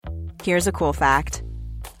Here's a cool fact.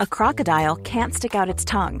 A crocodile can't stick out its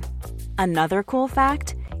tongue. Another cool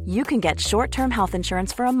fact, you can get short-term health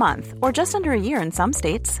insurance for a month or just under a year in some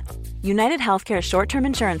states. United Healthcare short-term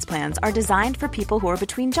insurance plans are designed for people who are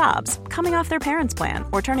between jobs, coming off their parents' plan,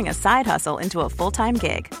 or turning a side hustle into a full-time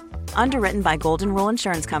gig. Underwritten by Golden Rule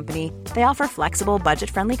Insurance Company, they offer flexible,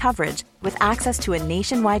 budget-friendly coverage with access to a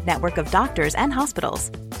nationwide network of doctors and hospitals.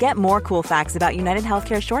 Get more cool facts about United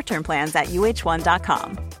Healthcare short-term plans at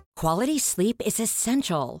uh1.com. Quality sleep is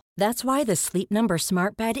essential. That's why the Sleep Number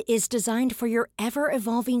Smart Bed is designed for your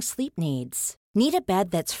ever-evolving sleep needs. Need a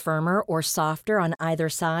bed that's firmer or softer on either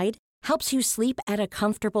side? Helps you sleep at a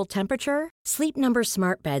comfortable temperature? Sleep Number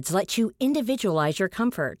Smart Beds let you individualize your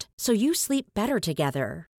comfort, so you sleep better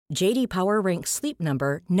together. J.D. Power ranks Sleep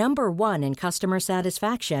Number number 1 in customer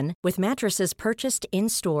satisfaction with mattresses purchased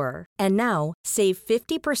in-store. And now, save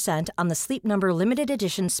 50% on the Sleep Number Limited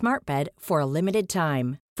Edition Smart Bed for a limited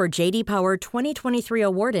time. For J.D. Power 2023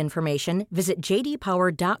 award information, visit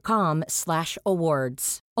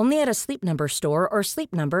jdpower.com/awards. Only at a Sleep Number store or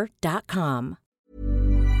sleepnumber.com.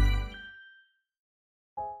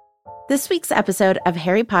 This week's episode of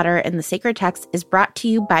Harry Potter and the Sacred Text is brought to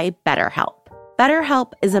you by BetterHelp.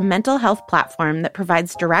 BetterHelp is a mental health platform that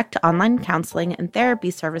provides direct online counseling and therapy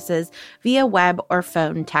services via web or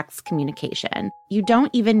phone text communication. You don't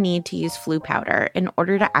even need to use flu powder in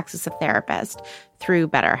order to access a therapist through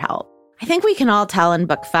BetterHelp. I think we can all tell in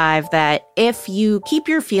Book 5 that if you keep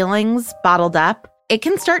your feelings bottled up, it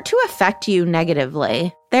can start to affect you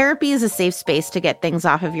negatively. Therapy is a safe space to get things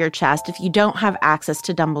off of your chest if you don't have access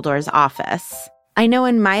to Dumbledore's office. I know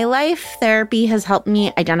in my life, therapy has helped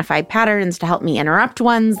me identify patterns to help me interrupt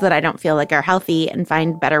ones that I don't feel like are healthy and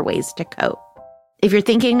find better ways to cope. If you're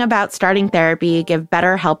thinking about starting therapy, give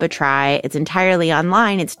BetterHelp a try. It's entirely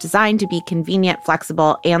online. It's designed to be convenient,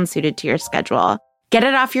 flexible, and suited to your schedule. Get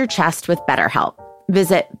it off your chest with BetterHelp.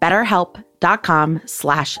 Visit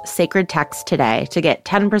BetterHelp.com/sacredtext today to get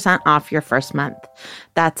 10% off your first month.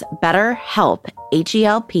 That's BetterHelp,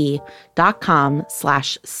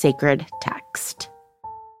 HELP.com/sacredtext.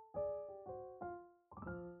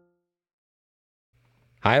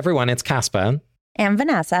 Hi, everyone. It's Casper. And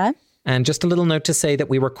Vanessa. And just a little note to say that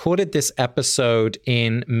we recorded this episode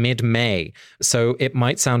in mid-May, so it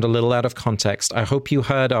might sound a little out of context. I hope you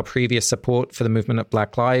heard our previous support for the movement of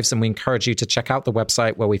Black Lives, and we encourage you to check out the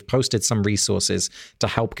website where we've posted some resources to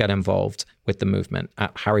help get involved with the movement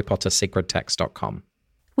at harrypottersacredtext.com.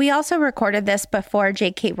 We also recorded this before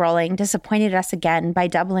J.K. Rowling disappointed us again by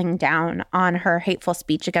doubling down on her hateful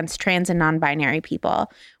speech against trans and non-binary people.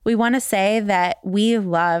 We want to say that we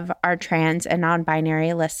love our trans and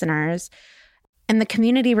non-binary listeners, and the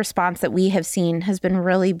community response that we have seen has been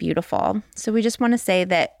really beautiful. So we just want to say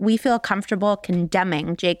that we feel comfortable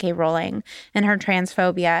condemning J.K. Rowling and her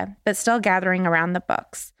transphobia, but still gathering around the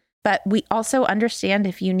books. But we also understand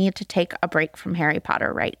if you need to take a break from Harry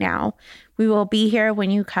Potter right now. We will be here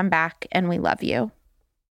when you come back, and we love you.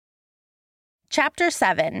 Chapter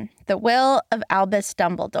 7, The Will of Albus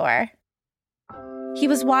Dumbledore. He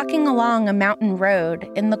was walking along a mountain road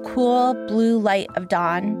in the cool blue light of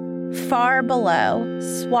dawn. Far below,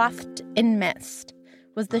 swathed in mist,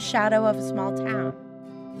 was the shadow of a small town.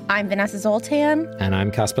 I'm Vanessa Zoltan. And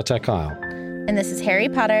I'm Casper ter Kuile. And this is Harry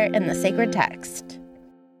Potter and the Sacred Text.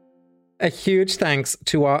 A huge thanks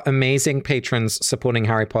to our amazing patrons supporting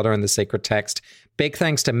Harry Potter and the Sacred Text. Big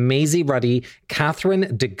thanks to Maisie Ruddy, Catherine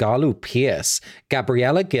DeGarlu-Pierce,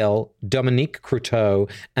 Gabriella Gill, Dominique Cruteau,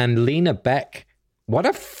 and Lena Beck. What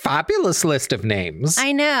a fabulous list of names.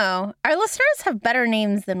 I know. Our listeners have better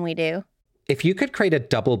names than we do. If you could create a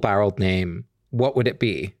double-barreled name, what would it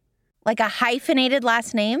be? Like a hyphenated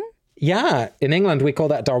last name? Yeah. In England, we call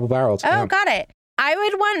that double-barreled. Oh, yeah. Got it. I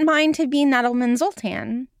would want mine to be Nettleman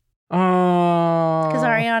Zoltan. Oh. Because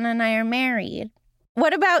Ariana and I are married.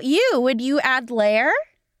 What about you? Would you add Lair?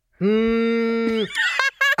 No.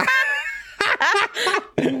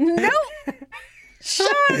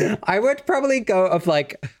 Sean. I would probably go of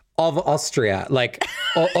Austria,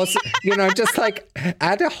 just like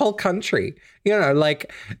add a whole country,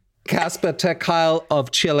 like Casper ter Kuile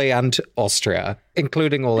of Chile and Austria,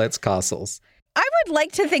 including all its castles. I would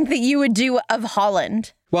like to think that you would do of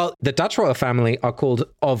Holland. Well, the Dutch royal family are called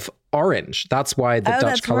of Orange. That's why the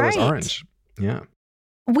Dutch color is orange. Yeah.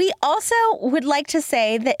 We also would like to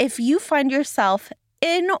say that if you find yourself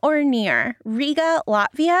in or near Riga,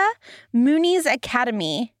 Latvia, Mooney's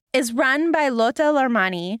Academy is run by Lotta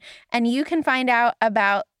Larmani, and you can find out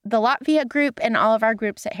about the Latvia group and all of our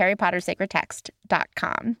groups at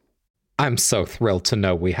harrypottersacredtext.com. I'm so thrilled to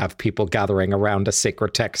know we have people gathering around a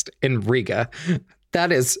sacred text in Riga.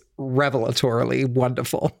 That is revelatorily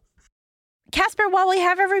wonderful. while we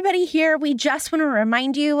have everybody here, we just want to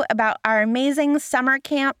remind you about our amazing summer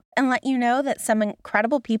camp and let you know that some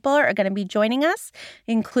incredible people are going to be joining us,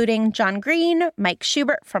 including John Green, Mike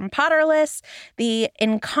Schubert from Potterless, the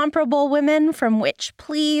incomparable women from Witch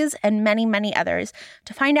Please, and many, many others.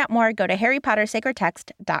 To find out more, go to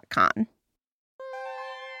harrypottersacredtext.com.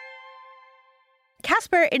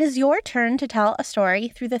 Casper, it is your turn to tell a story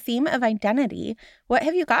through the theme of identity. What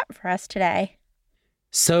have you got for us today?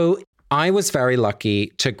 So I was very lucky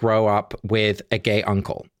to grow up with a gay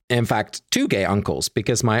uncle. In fact, two gay uncles,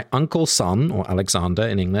 because my uncle's son, or Alexander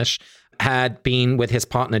in English, had been with his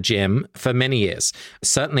partner Jim for many years.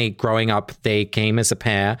 Certainly growing up, they came as a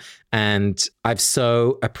pair, and I've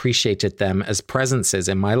so appreciated them as presences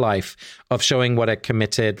in my life of showing what a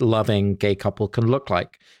committed, loving gay couple can look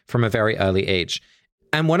like from a very early age.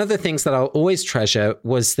 And one of the things that I'll always treasure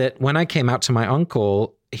was that when I came out to my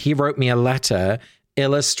uncle, he wrote me a letter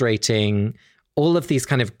illustrating all of these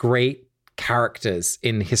kind of great characters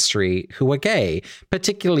in history who were gay,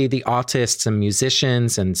 particularly the artists and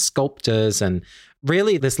musicians and sculptors, and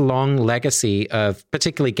really this long legacy of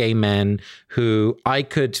particularly gay men who I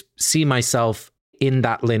could see myself in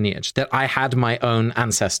that lineage, that I had my own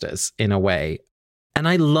ancestors in a way. And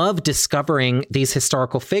I love discovering these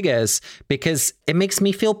historical figures because it makes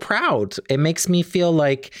me feel proud. It makes me feel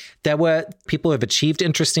like there were people who have achieved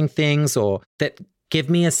interesting things or that give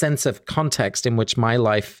me a sense of context in which my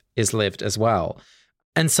life is lived as well.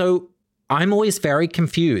 And so I'm always very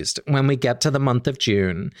confused when we get to the month of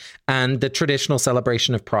June and the traditional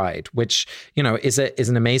celebration of Pride, which, you know, is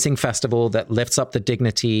an amazing festival that lifts up the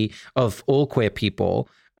dignity of all queer people,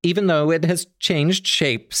 even though it has changed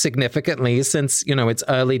shape significantly since, you know, its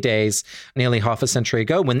early days, nearly half a century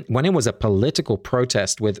ago, when it was a political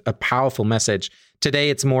protest with a powerful message. Today,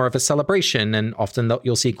 it's more of a celebration, and often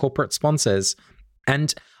you'll see corporate sponsors.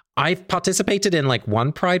 And I've participated in like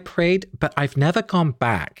one Pride parade, but I've never gone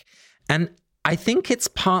back. And I think it's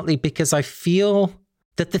partly because I feel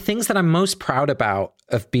that the things that I'm most proud about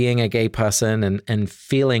of being a gay person and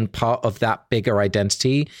feeling part of that bigger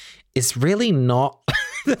identity is really not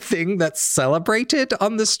the thing that's celebrated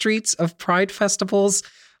on the streets of Pride festivals.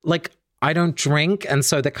 Like, I don't drink, and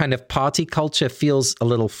so the kind of party culture feels a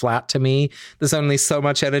little flat to me. There's only so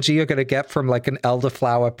much energy you're going to get from like an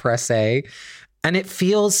elderflower pressé. And it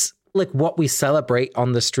feels like what we celebrate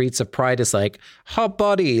on the streets of Pride is like hot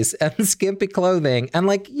bodies and skimpy clothing and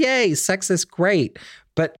like, yay, sex is great.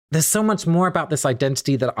 But there's so much more about this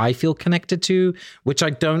identity that I feel connected to, which I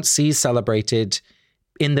don't see celebrated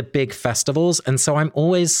in the big festivals. And so I'm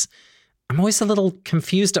always a little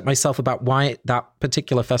confused at myself about why that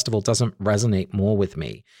particular festival doesn't resonate more with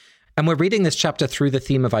me. And we're reading this chapter through the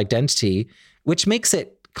theme of identity, which makes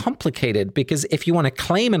it complicated because if you want to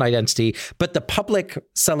claim an identity, but the public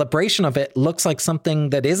celebration of it looks like something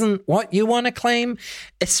that isn't what you want to claim,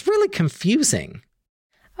 it's really confusing.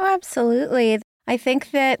 Oh, absolutely. I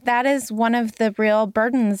think that is one of the real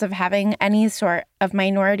burdens of having any sort of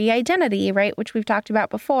minority identity, right? Which we've talked about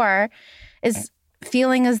before, is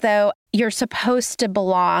feeling as though you're supposed to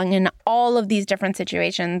belong in all of these different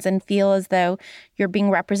situations and feel as though you're being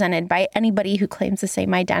represented by anybody who claims the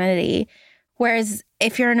same identity. Whereas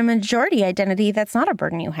if you're in a majority identity, that's not a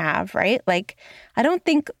burden you have, right? Like, I don't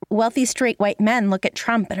think wealthy straight white men look at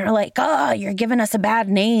Trump and are like, oh, you're giving us a bad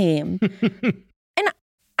name. And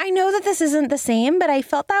I know that this isn't the same, but I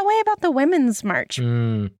felt that way about the Women's March.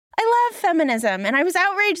 I love feminism, and I was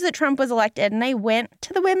outraged that Trump was elected, and I went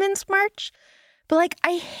to the Women's March. But, like,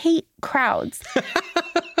 I hate crowds.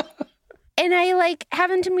 And I, like,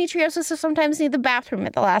 have endometriosis, so sometimes need the bathroom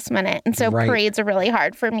at the last minute. And so parades are really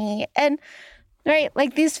hard for me. And, right,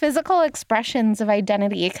 like, these physical expressions of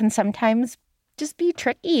identity can sometimes just be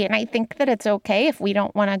tricky. And I think that it's okay if we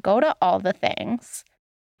don't want to go to all the things.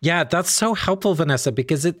 Yeah, that's so helpful, Vanessa,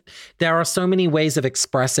 because there are so many ways of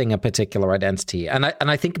expressing a particular identity. And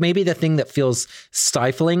I think maybe the thing that feels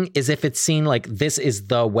stifling is if it's seen like this is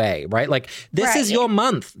the way, right? Like this is your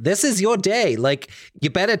month. This is your day. Like you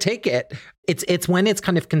better take it. It's when it's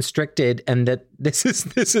kind of constricted and that this is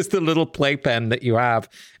the little playpen that you have.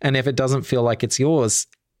 And if it doesn't feel like it's yours,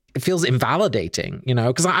 it feels invalidating, you know,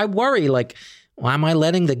 because I worry like, well, am I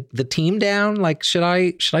letting the team down? Like, should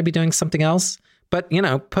I be doing something else? But, you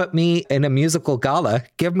know, put me in a musical gala,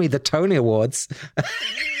 give me the Tony Awards.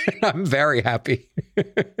 I'm very happy.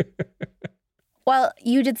 Well,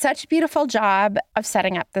 you did such a beautiful job of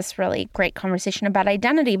setting up this really great conversation about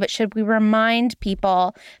identity. But should we remind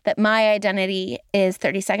people that my identity is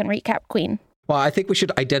 30-second recap queen? Well, I think we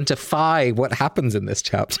should identify what happens in this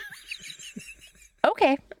chapter.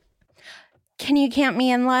 Okay. Can you count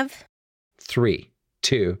me in, love? 3,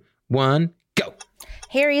 2, 1, go.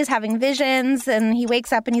 Harry is having visions, and he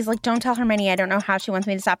wakes up and he's like, don't tell Hermione. I don't know how she wants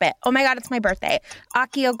me to stop it. Oh my God, it's my birthday.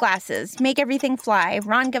 Accio glasses. Make everything fly.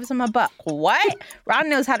 Ron gives him a book. What? Ron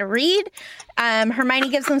knows how to read. Hermione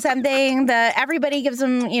gives him something. Everybody gives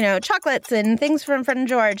him, chocolates and things from Fred and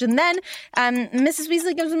George. And then Mrs.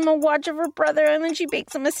 Weasley gives him a watch of her brother, and then she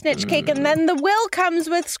bakes him a snitch cake. And then the will comes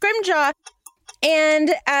with Scrimjaw. And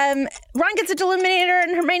Ron gets a Deluminator,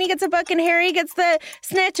 and Hermione gets a book, and Harry gets the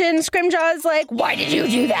snitch, and Scrimjaw is like, why did you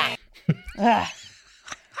do that?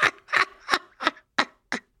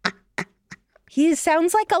 He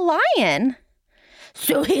sounds like a lion.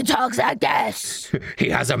 So he talks like this. He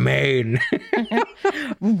has a mane.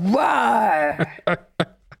 Roar.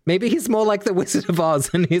 Maybe he's more like the Wizard of Oz,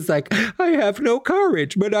 and he's like, I have no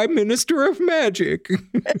courage, but I'm Minister of Magic.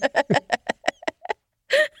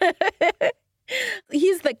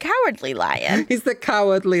 He's the cowardly lion. He's the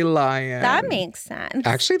cowardly lion. That makes sense.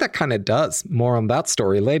 Actually, that kind of does. More on that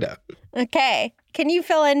story later. Okay. Can you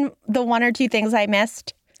fill in the one or two things I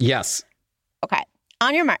missed? Yes. Okay.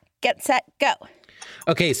 On your mark. Get set. Go.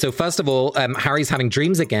 Okay, so first of all, Harry's having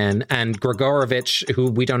dreams again, and Grigorovich, who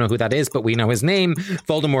we don't know who that is, but we know his name,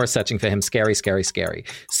 Voldemort is searching for him. Scary, scary, scary.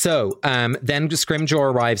 So then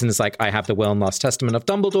Scrimgeour arrives and is like, I have the will and lost testament of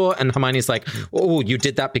Dumbledore. And Hermione's like, oh, you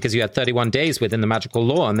did that because you had 31 days within the magical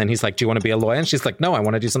law. And then he's like, do you want to be a lawyer? And she's like, no, I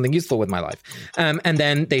want to do something useful with my life. And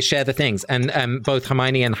then they share the things. And both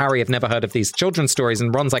Hermione and Harry have never heard of these children's stories.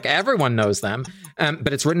 And Ron's like, everyone knows them.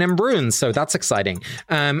 But it's written in runes, so that's exciting.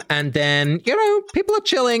 And then, people are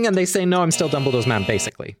chilling and they say, no, I'm still Dumbledore's man,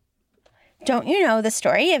 basically. Don't you know the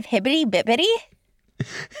story of Hibbity Bibbity?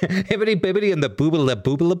 Hibbity Bibbity and the Boobala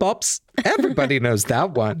Boobala Bops? Everybody knows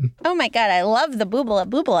that one. Oh my God, I love the Boobala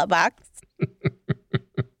Boobala box.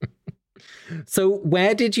 So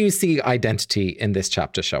where did you see identity in this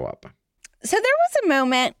chapter show up? So there was a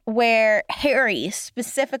moment where Harry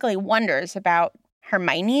specifically wonders about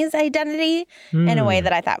Hermione's identity in a way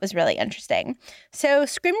that I thought was really interesting. So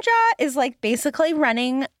Scrimjaw is like basically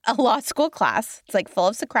running a law school class. It's like full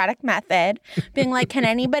of Socratic method, being like, can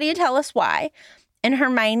anybody tell us why? And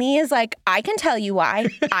Hermione is like, I can tell you why.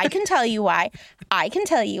 I can tell you why. I can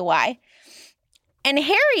tell you why. And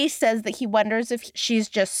Harry says that he wonders if she's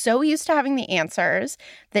just so used to having the answers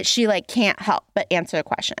that she like can't help but answer the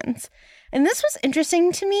questions. And this was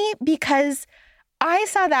interesting to me because I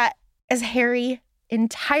saw that as Harry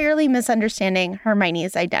entirely misunderstanding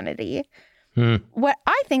Hermione's identity. What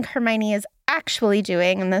I think Hermione is actually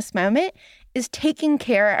doing in this moment is taking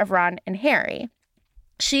care of Ron and Harry.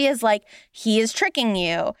 She is like, he is tricking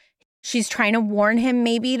you. She's trying to warn him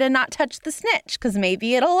maybe to not touch the snitch because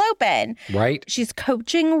maybe it'll open. Right. She's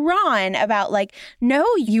coaching Ron about like, no,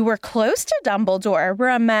 you were close to Dumbledore,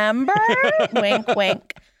 remember? Wink,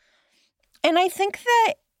 wink. And I think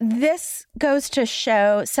that this goes to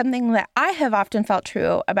show something that I have often felt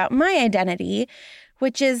true about my identity,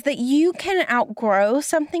 which is that you can outgrow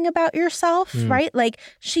something about yourself, right? Like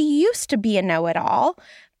she used to be a know-it-all,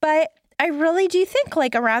 but I really do think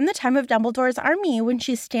like around the time of Dumbledore's army, when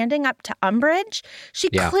she's standing up to Umbridge, she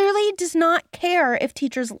clearly does not care if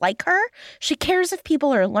teachers like her. She cares if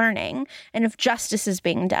people are learning and if justice is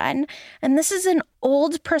being done. And this is an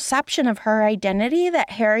old perception of her identity that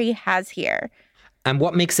Harry has here. And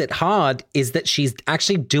what makes it hard is that she's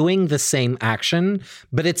actually doing the same action,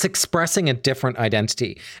 but it's expressing a different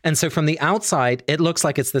identity. And so from the outside, it looks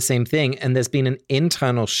like it's the same thing. And there's been an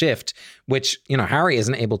internal shift, which, Harry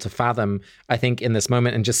isn't able to fathom, I think, in this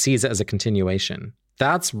moment and just sees it as a continuation.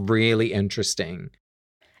 That's really interesting.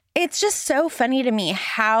 It's just so funny to me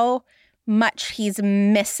how much he's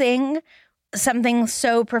missing something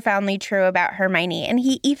so profoundly true about Hermione. And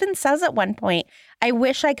he even says at one point, I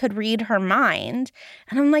wish I could read her mind.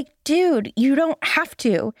 And I'm like, dude, you don't have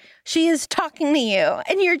to. She is talking to you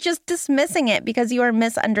and you're just dismissing it because you are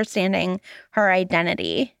misunderstanding her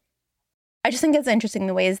identity. I just think it's interesting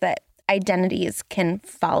the ways that identities can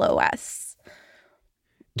follow us.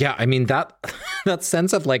 Yeah, I mean, that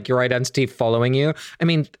sense of like your identity following you. I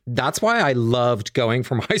mean, that's why I loved going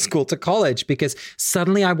from high school to college, because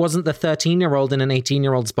suddenly I wasn't the 13-year-old in an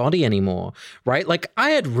 18-year-old's body anymore, right? Like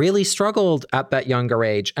I had really struggled at that younger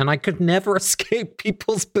age and I could never escape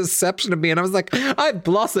people's perception of me. And I was like, I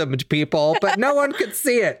blossomed, people, but no one could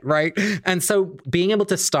see it, right? And so being able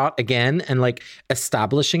to start again and like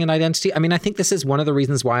establishing an identity. I mean, I think this is one of the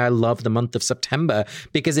reasons why I love the month of September,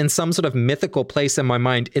 because in some sort of mythical place in my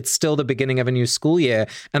mind, it's still the beginning of a new school year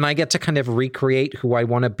and I get to kind of recreate who I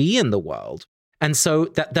want to be in the world. And so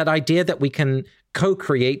that idea that we can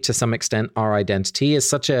co-create to some extent our identity is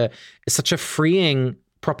such a freeing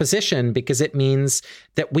proposition because it means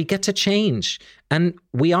that we get to change, and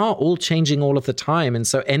we are all changing all of the time. And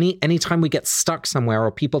so anytime we get stuck somewhere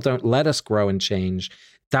or people don't let us grow and change,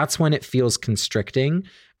 that's when it feels constricting.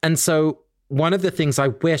 And so one of the things I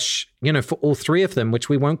wish, for all three of them, which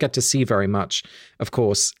we won't get to see very much, of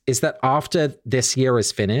course, is that after this year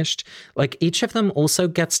is finished, like each of them also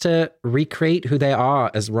gets to recreate who they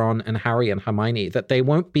are as Ron and Harry and Hermione, that they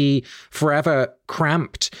won't be forever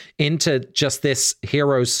cramped into just this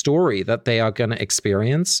hero story that they are going to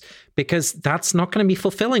experience, because that's not going to be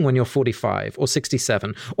fulfilling when you're 45 or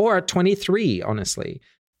 67 or at 23, honestly.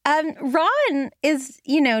 Ron is,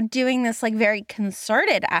 doing this like very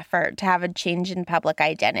concerted effort to have a change in public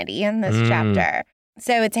identity in this chapter.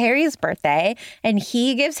 So it's Harry's birthday, and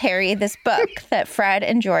he gives Harry this book that Fred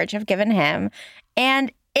and George have given him.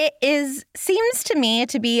 And it seems to me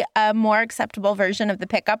to be a more acceptable version of The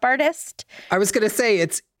Pickup Artist. I was going to say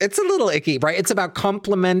it's a little icky, right? It's about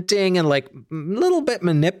complimenting and like a little bit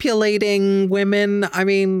manipulating women. I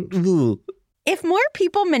mean, ooh. If more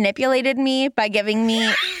people manipulated me by giving me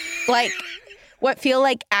like what feel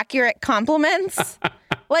like accurate compliments,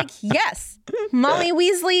 like, yes, Molly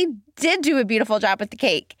Weasley did do a beautiful job with the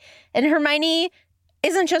cake. And Hermione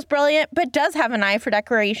isn't just brilliant, but does have an eye for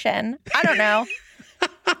decoration. I don't know.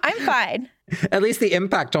 I'm fine. At least the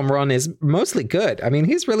impact on Ron is mostly good. I mean,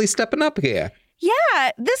 he's really stepping up here.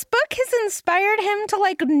 Yeah, this book has inspired him to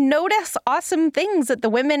like notice awesome things that the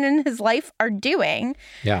women in his life are doing.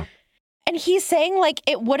 Yeah. And he's saying, like,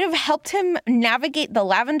 it would have helped him navigate the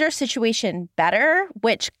Lavender situation better,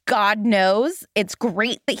 which God knows it's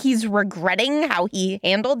great that he's regretting how he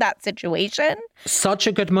handled that situation. Such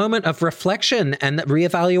a good moment of reflection and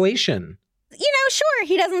reevaluation. Sure,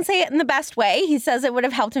 he doesn't say it in the best way. He says it would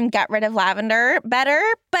have helped him get rid of Lavender better,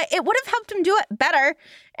 but it would have helped him do it better.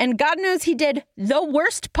 And God knows he did the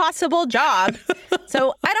worst possible job.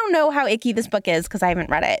 So I don't know how icky this book is because I haven't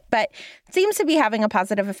read it, but it seems to be having a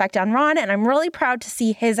positive effect on Ron. And I'm really proud to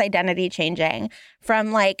see his identity changing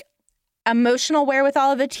from like emotional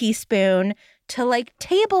wherewithal of a teaspoon to like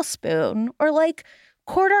tablespoon or like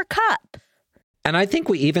quarter cup. And I think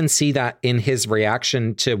we even see that in his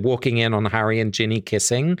reaction to walking in on Harry and Ginny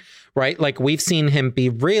kissing, right? Like we've seen him be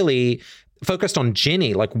really focused on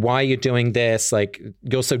Ginny, like, why are you doing this? Like,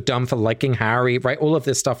 you're so dumb for liking Harry, right? All of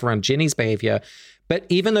this stuff around Ginny's behavior. But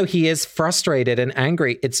even though he is frustrated and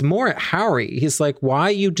angry, it's more at Harry. He's like, why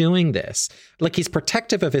are you doing this? Like, he's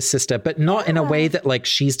protective of his sister, but not in a way that like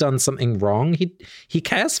she's done something wrong. He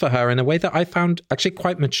cares for her in a way that I found actually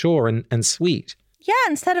quite mature and sweet. Yeah,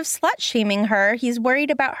 instead of slut-shaming her, he's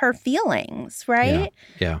worried about her feelings, right?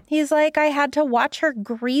 Yeah. He's like, I had to watch her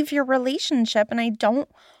grieve your relationship, and I don't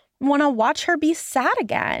want to watch her be sad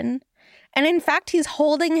again. And in fact, he's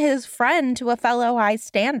holding his friend to a fellow high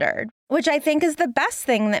standard, which I think is the best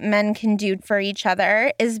thing that men can do for each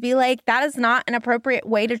other, is be like, that is not an appropriate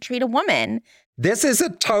way to treat a woman. This is a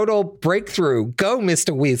total breakthrough. Go,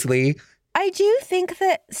 Mr. Weasley. I do think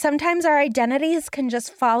that sometimes our identities can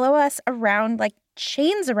just follow us around like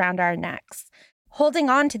chains around our necks. Holding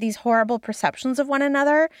on to these horrible perceptions of one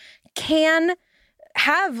another can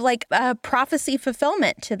have like a prophecy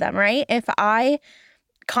fulfillment to them, right? If I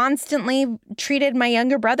constantly treated my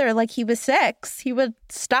younger brother like he was 6, he would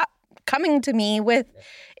stop coming to me with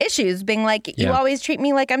issues, being like, you always treat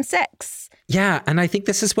me like I'm 6. Yeah, and I think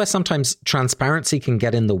this is where sometimes transparency can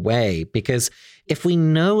get in the way, because if we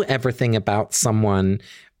know everything about someone,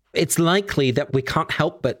 it's likely that we can't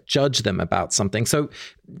help but judge them about something. So,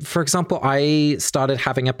 for example, I started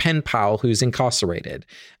having a pen pal who's incarcerated,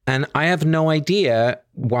 and I have no idea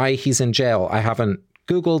why he's in jail. I haven't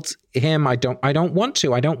Googled him. I don't want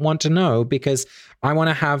to. I don't want to know, because I want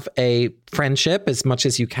to have a friendship as much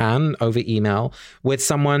as you can over email with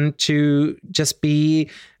someone to just be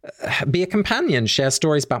a companion, share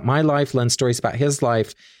stories about my life, learn stories about his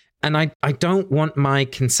life. And I don't want my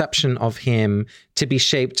conception of him to be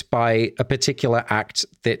shaped by a particular act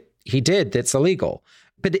that he did that's illegal.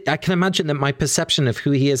 But I can imagine that my perception of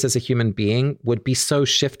who he is as a human being would be so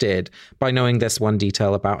shifted by knowing this one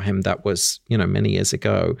detail about him that was, many years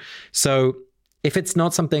ago. So if it's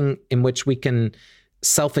not something in which we can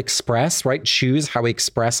self-express, right, choose how we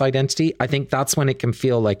express identity, I think that's when it can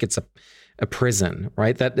feel like it's a prison,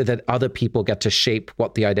 right? That other people get to shape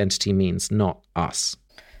what the identity means, not us.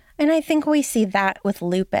 And I think we see that with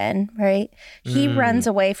Lupin, right? He runs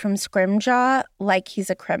away from Scrimjaw like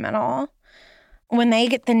he's a criminal. When they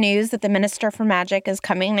get the news that the Minister for Magic is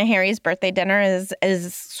coming to Harry's birthday dinner, as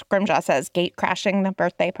Scrimjaw says, gate crashing the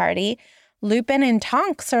birthday party, Lupin and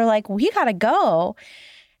Tonks are like, we gotta go.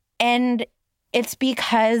 And it's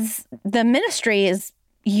because the Ministry is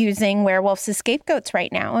using werewolves as scapegoats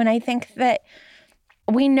right now. And I think that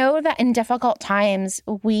we know that in difficult times,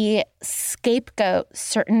 we scapegoat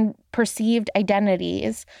certain perceived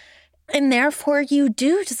identities. And therefore, you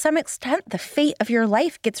do, to some extent, the fate of your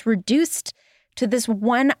life gets reduced to this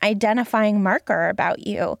one identifying marker about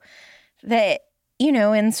you. That, you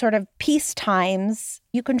know, in sort of peace times,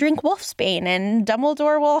 you can drink wolfsbane and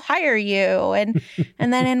Dumbledore will hire you. And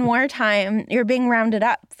then in wartime, you're being rounded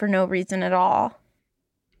up for no reason at all.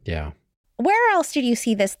 Yeah. Where else did you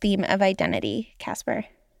see this theme of identity, Casper?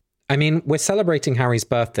 I mean, we're celebrating Harry's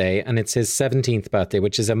birthday, and it's his 17th birthday,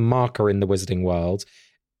 which is a marker in the wizarding world.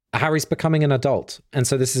 Harry's becoming an adult. And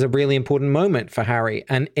so this is a really important moment for Harry.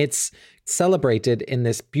 And it's celebrated in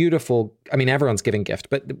this beautiful, I mean, everyone's giving gift,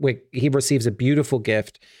 but he receives a beautiful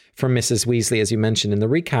gift from Mrs. Weasley, as you mentioned in the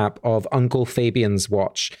recap, of Uncle Fabian's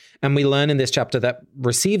watch. And we learn in this chapter that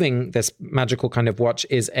receiving this magical kind of watch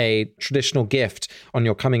is a traditional gift on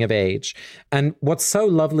your coming of age. And what's so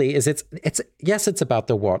lovely is it's about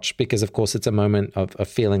the watch, because of course it's a moment of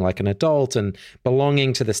feeling like an adult and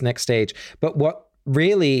belonging to this next stage. But what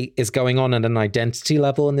really is going on at an identity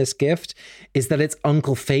level in this gift is that it's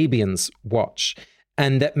Uncle Fabian's watch.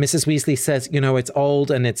 And that Mrs. Weasley says, you know, it's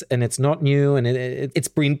old and it's not new and it's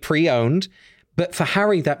been pre-owned. But for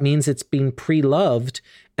Harry, that means it's been pre-loved,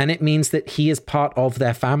 and it means that he is part of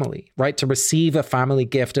their family, right? To receive a family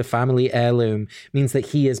gift, a family heirloom, means that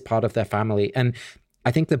he is part of their family. And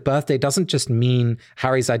I think the birthday doesn't just mean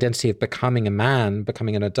Harry's identity of becoming a man,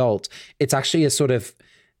 becoming an adult. It's actually a sort of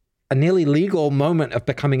a nearly legal moment of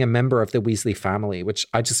becoming a member of the Weasley family, which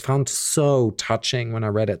I just found so touching when I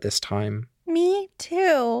read it this time. Me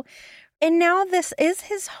too. And now this is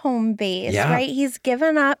his home base, right? He's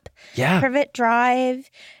given up Privet Drive.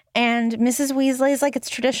 And Mrs. Weasley is like, it's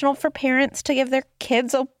traditional for parents to give their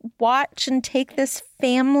kids a watch and take this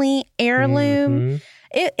family heirloom.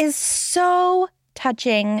 Mm-hmm. It is so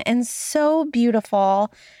touching and so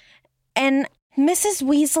beautiful. And Mrs.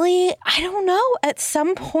 Weasley, I don't know, at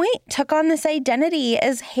some point took on this identity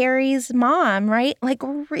as Harry's mom, right? Like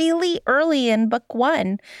really early in book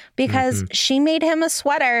 1, because she made him a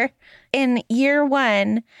sweater in year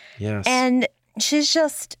 1. Yes. And she's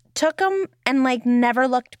just took him and like never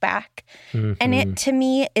looked back. And it to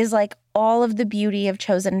me is like all of the beauty of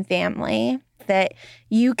chosen family, that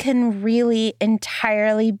you can really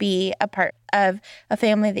entirely be a part of a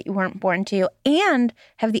family that you weren't born to and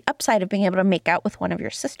have the upside of being able to make out with one of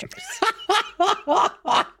your sisters.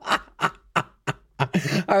 I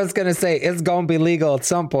was going to say, it's going to be legal at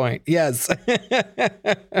some point. Yes.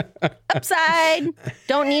 Upside.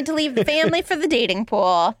 Don't need to leave the family for the dating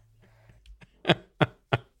pool.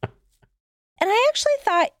 And I actually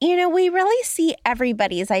thought, you know, we really see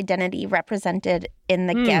everybody's identity represented in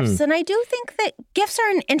the gifts. And I do think that gifts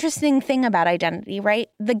are an interesting thing about identity, right?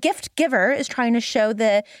 The gift giver is trying to show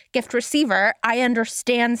the gift receiver, I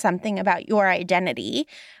understand something about your identity.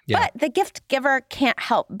 Yeah. But the gift giver can't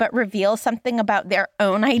help but reveal something about their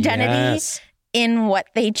own identity in what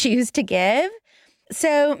they choose to give.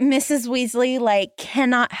 So Mrs. Weasley, like,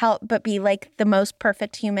 cannot help but be, like, the most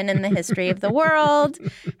perfect human in the history of the world.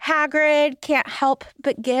 Hagrid can't help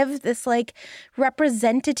but give this, like,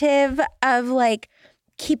 representative of, like,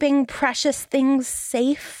 keeping precious things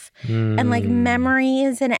safe and, like,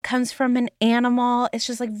 memories. And it comes from an animal. It's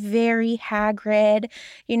just, like, very Hagrid.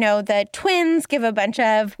 You know, the twins give a bunch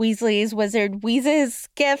of Weasley's Wizard Wheezes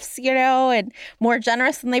gifts, you know, and more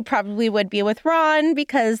generous than they probably would be with Ron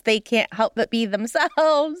because they can't help but be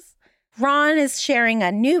themselves. Ron is sharing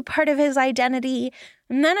a new part of his identity.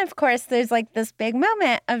 And then, of course, there's, like, this big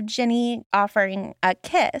moment of Ginny offering a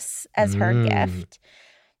kiss as her gift.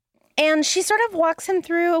 And she sort of walks him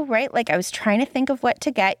through, right? Like, I was trying to think of what to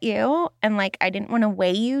get you. And, like, I didn't want to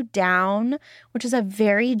weigh you down, which is a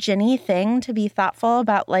very Ginny thing to be thoughtful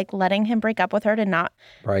about, like, letting him break up with her to not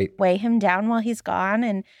weigh him down while he's gone.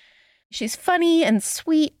 And she's funny and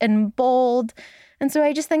sweet and bold. And so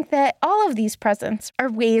I just think that all of these presents are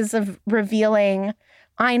ways of revealing,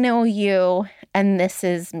 I know you and this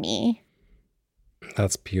is me.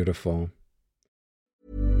 That's beautiful.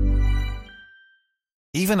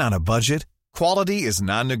 Even on a budget, quality is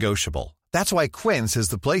non-negotiable. That's why Quince is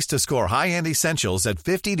the place to score high-end essentials at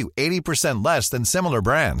 50 to 80% less than similar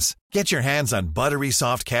brands. Get your hands on buttery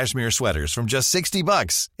soft cashmere sweaters from just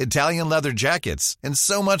 $60, Italian leather jackets, and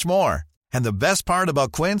so much more. And the best part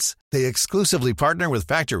about Quince, they exclusively partner with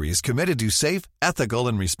factories committed to safe, ethical,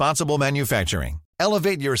 and responsible manufacturing.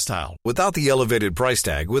 Elevate your style without the elevated price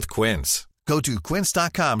tag with Quince. Go to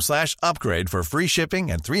quince.com/upgrade for free shipping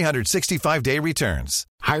and 365-day returns.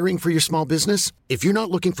 Hiring for your small business? If you're not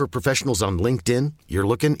looking for professionals on LinkedIn, you're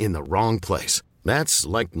looking in the wrong place. That's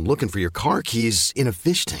like looking for your car keys in a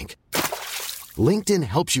fish tank. LinkedIn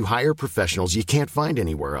helps you hire professionals you can't find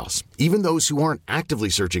anywhere else, even those who aren't actively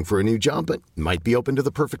searching for a new job but might be open to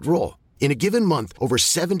the perfect role. In a given month, over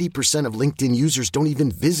 70% of LinkedIn users don't even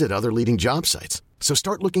visit other leading job sites. So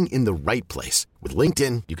start looking in the right place. With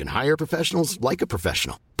LinkedIn, you can hire professionals like a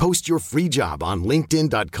professional. Post your free job on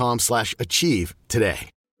linkedin.com/achieve today.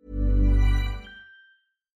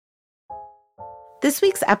 This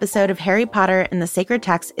week's episode of Harry Potter and the Sacred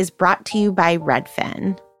Text is brought to you by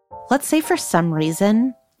Redfin. Let's say for some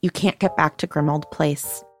reason you can't get back to Grimmauld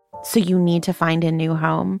Place, so you need to find a new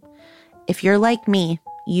home. If you're like me,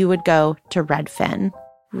 you would go to Redfin.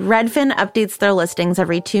 Redfin updates their listings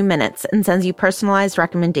every 2 minutes and sends you personalized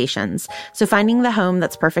recommendations, so finding the home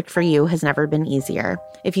that's perfect for you has never been easier.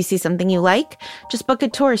 If you see something you like, just book a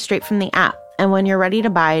tour straight from the app. And when you're ready to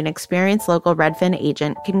buy, an experienced local Redfin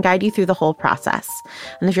agent can guide you through the whole process.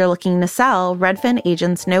 And if you're looking to sell, Redfin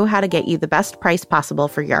agents know how to get you the best price possible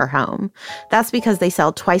for your home. That's because they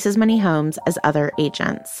sell twice as many homes as other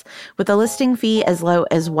agents. With a listing fee as low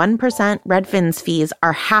as 1%, Redfin's fees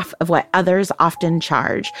are half of what others often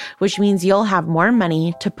charge, which means you'll have more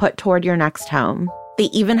money to put toward your next home.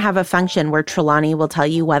 They even have a function where Trelawney will tell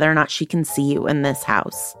you whether or not she can see you in this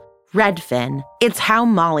house. Redfin. It's how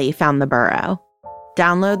Molly found the burrow.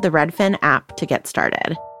 Download the Redfin app to get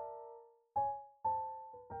started.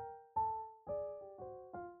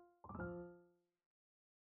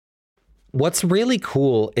 What's really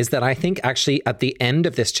cool is that I think actually at the end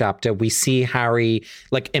of this chapter, we see Harry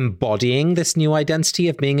like embodying this new identity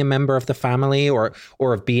of being a member of the family or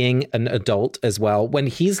of being an adult as well. When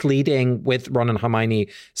he's leading with Ron and Hermione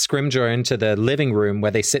Scrimgeour into the living room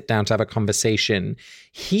where they sit down to have a conversation,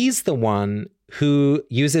 he's the one who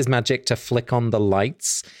uses magic to flick on the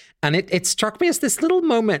lights. And it struck me as this little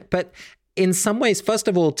moment, but in some ways, first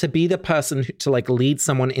of all, to be the person to like lead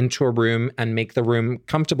someone into a room and make the room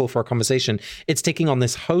comfortable for a conversation, it's taking on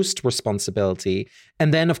this host responsibility.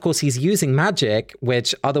 And then, of course, he's using magic,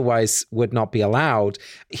 which otherwise would not be allowed.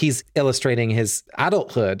 He's illustrating his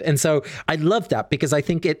adulthood. And so I love that because I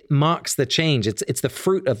think it marks the change. It's the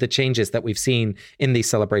fruit of the changes that we've seen in these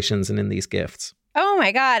celebrations and in these gifts. Oh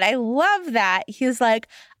my God, I love that. He's like,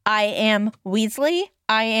 I am Weasley.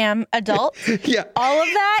 I am adult. Yeah. All of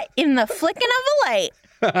that in the flicking of a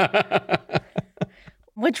light,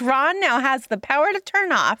 which Ron now has the power to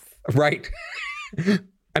turn off. Right.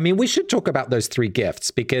 I mean, we should talk about those three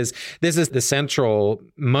gifts because this is the central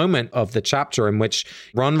moment of the chapter in which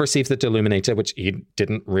Ron receives the Deluminator, which he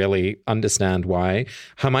didn't really understand why.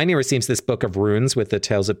 Hermione receives this book of runes with the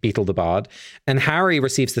Tales of Beetle the Bard, and Harry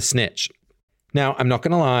receives the Snitch. Now, I'm not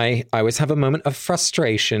going to lie, I always have a moment of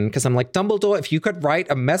frustration because I'm like, Dumbledore, if you could write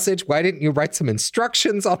a message, why didn't you write some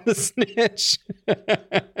instructions on the Snitch?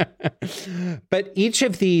 But each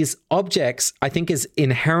of these objects, I think, is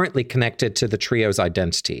inherently connected to the trio's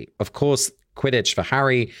identity. Of course, Quidditch for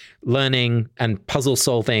Harry, learning and puzzle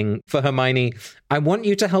solving for Hermione. I want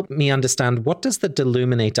you to help me understand, what does the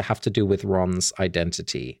Deluminator have to do with Ron's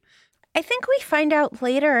identity? I think we find out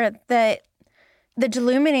later that the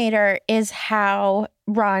Deluminator is how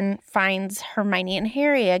Ron finds Hermione and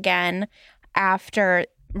Harry again after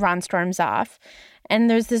Ron storms off. And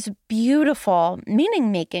there's this beautiful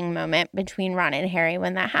meaning-making moment between Ron and Harry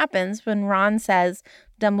when that happens, when Ron says,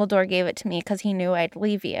 Dumbledore gave it to me because he knew I'd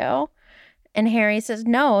leave you. And Harry says,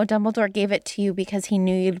 no, Dumbledore gave it to you because he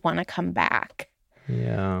knew you'd want to come back.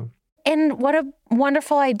 Yeah. And what a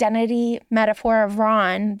wonderful identity metaphor of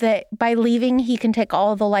Ron, that by leaving, he can take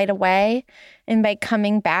all the light away. And by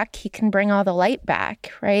coming back, he can bring all the light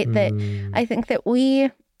back, right? That I think that we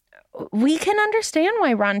can understand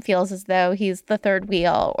why Ron feels as though he's the third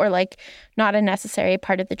wheel or like not a necessary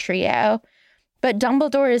part of the trio. But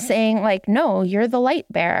Dumbledore is saying like, no, you're the light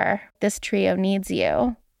bearer. This trio needs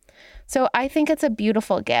you. So I think it's a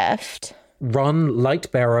beautiful gift. Ron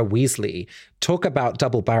Lightbearer Weasley. Talk about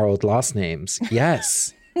double-barreled last names.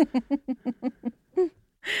 Yes.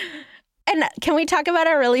 And can we talk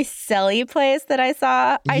about a really silly place that I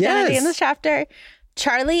saw identity in this chapter?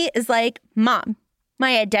 Charlie is like, Mom,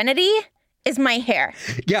 my identity is my hair.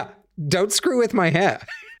 Yeah, don't screw with my hair.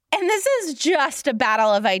 And this is just a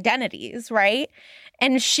battle of identities, right?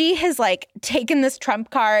 And she has like taken this trump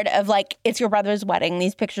card of like, it's your brother's wedding.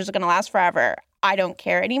 These pictures are going to last forever. I don't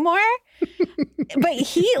care anymore. But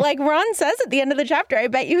he, like Ron says at the end of the chapter, I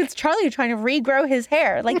bet you it's Charlie trying to regrow his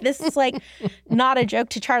hair. Like, this is like not a joke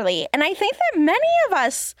to Charlie. And I think that many of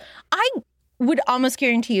us, I would almost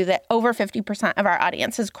guarantee you that over 50% of our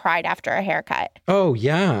audience has cried after a haircut. Oh,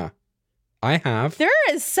 yeah. I have. There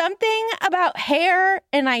is something about hair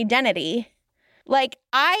and identity Like,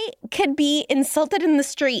 I could be insulted in the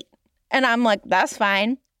street and I'm like, that's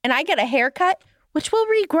fine. And I get a haircut, which will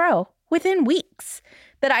regrow within weeks,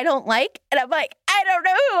 that I don't like. And I'm like, I don't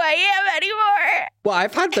know who I am anymore. Well,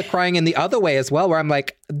 I've had the crying in the other way as well, where I'm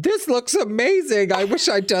like, this looks amazing. I wish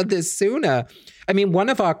I'd done this sooner. I mean, one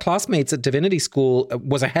of our classmates at Divinity School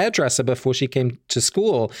was a hairdresser before she came to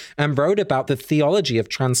school and wrote about the theology of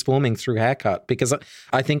transforming through haircut, because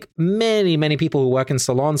I think many, many people who work in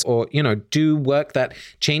salons or, do work that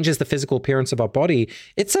changes the physical appearance of our body,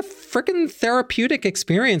 it's a freaking therapeutic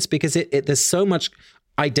experience because there's so much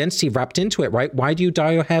identity wrapped into it, right? Why do you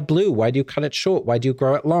dye your hair blue? Why do you cut it short? Why do you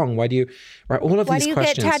grow it long? Why do you, right? All of these questions. Why do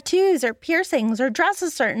you get tattoos or piercings or dress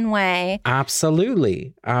a certain way?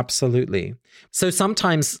 Absolutely. Absolutely. So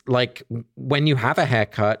sometimes, like, when you have a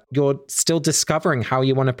haircut, you're still discovering how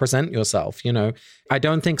you want to present yourself. I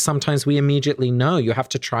don't think sometimes we immediately know. You have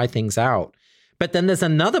to try things out. But then there's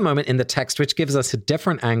another moment in the text which gives us a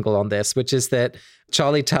different angle on this, which is that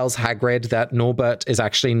Charlie tells Hagrid that Norbert is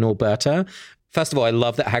actually Norberta. First of all, I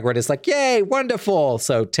love that Hagrid is like, yay, wonderful.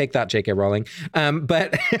 So take that, J.K. Rowling.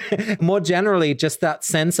 But more generally, just that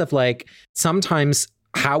sense of like, sometimes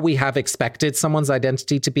how we have expected someone's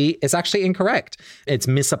identity to be is actually incorrect. It's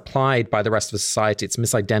misapplied by the rest of society. It's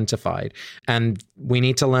misidentified. And we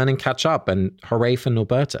need to learn and catch up. And hooray for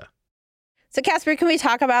Norberta. So Casper, can we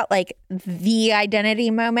talk about like the identity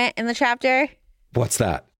moment in the chapter? What's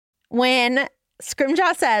that? When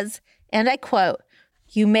Scrimgeour says, and I quote,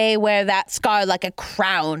 "You may wear that scar like a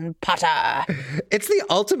crown, Potter." It's the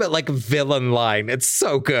ultimate like villain line. It's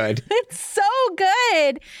so good. It's so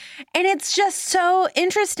good. And it's just so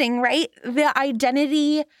interesting, right? The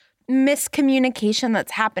identity miscommunication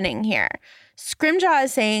that's happening here. Scrimgeour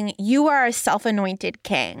is saying, you are a self-anointed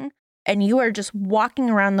king and you are just walking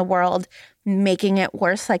around the world making it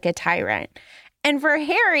worse like a tyrant. And for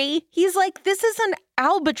Harry, he's like, this is an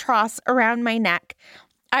albatross around my neck.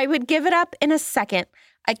 I would give it up in a second.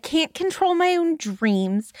 I can't control my own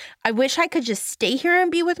dreams. I wish I could just stay here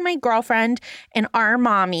and be with my girlfriend and our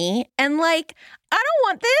mommy. And like, I don't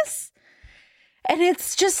want this. And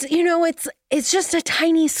it's just, it's just a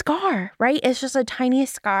tiny scar, right? It's just a tiny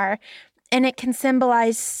scar. And it can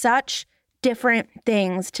symbolize such different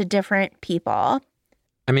things to different people.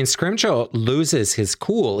 I mean, Scrimgeour loses his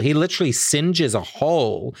cool. He literally singes a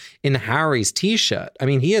hole in Harry's t-shirt. I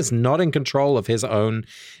mean, he is not in control of his own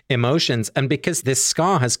emotions. And because this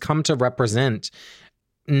scar has come to represent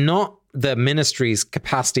not the ministry's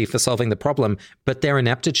capacity for solving the problem, but their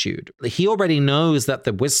ineptitude. He already knows that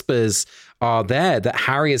the whispers are there, that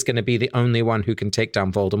Harry is going to be the only one who can take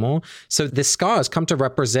down Voldemort. So this scar has come to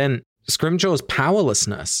represent Scrimgeour's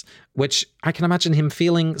powerlessness, which I can imagine him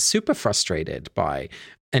feeling super frustrated by.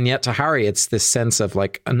 And yet to Harry, it's this sense of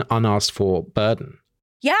like an unasked for burden.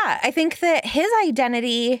 Yeah, I think that his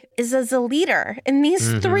identity is as a leader. And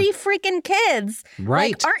these three freaking kids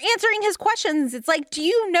aren't answering his questions. It's like, do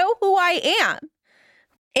you know who I am?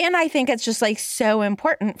 And I think it's just like so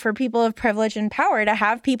important for people of privilege and power to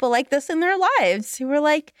have people like this in their lives who are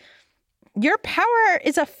like, your power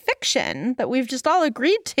is a fiction that we've just all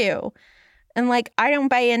agreed to. And like, I don't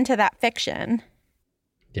buy into that fiction.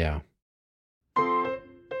 Yeah.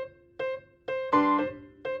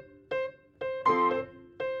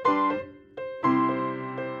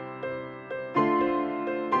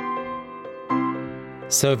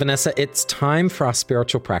 So, Vanessa, it's time for our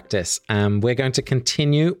spiritual practice. We're going to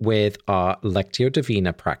continue with our Lectio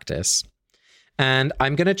Divina practice. And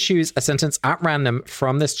I'm going to choose a sentence at random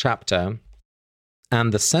from this chapter.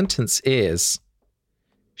 And the sentence is,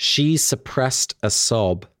 she suppressed a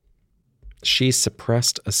sob. She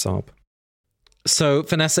suppressed a sob. So,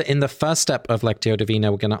 Vanessa, in the first step of Lectio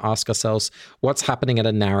Divina, we're going to ask ourselves, what's happening at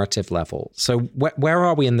a narrative level? So where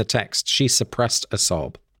are we in the text? She suppressed a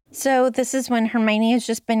sob. So this is when Hermione has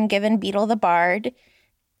just been given Beetle the Bard,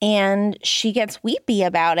 and she gets weepy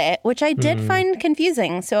about it, which I did find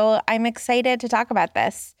confusing. So I'm excited to talk about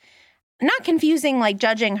this. Not confusing like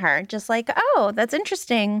judging her, just like, oh, that's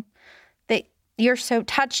interesting that you're so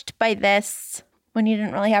touched by this when you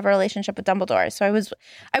didn't really have a relationship with Dumbledore. So I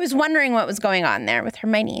was wondering what was going on there with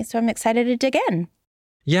Hermione. So I'm excited to dig in.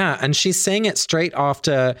 Yeah, and she's saying it straight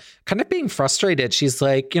after kind of being frustrated. She's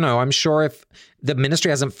like, I'm sure if the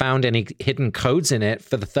ministry hasn't found any hidden codes in it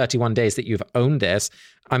for the 31 days that you've owned this,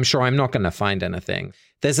 I'm sure I'm not going to find anything.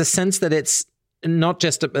 There's a sense that it's not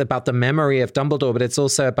just about the memory of Dumbledore, but it's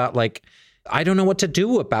also about like, I don't know what to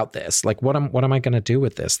do about this. Like, what am I going to do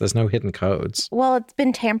with this? There's no hidden codes. Well, it's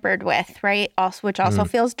been tampered with, right? Also, which also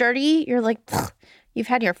feels dirty. You're like, you've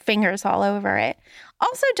had your fingers all over it.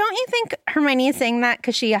 Also, don't you think Hermione is saying that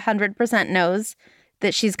because she 100% knows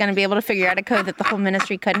that she's going to be able to figure out a code that the whole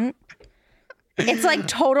ministry couldn't. It's like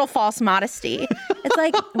total false modesty. It's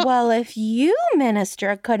like, well, if you,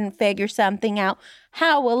 minister, couldn't figure something out,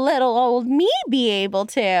 how will little old me be able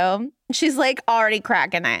to? She's like already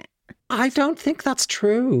cracking it. I don't think that's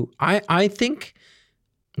true. I think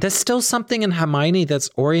there's still something in Hermione that's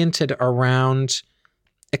oriented around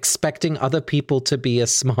expecting other people to be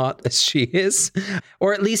as smart as she is,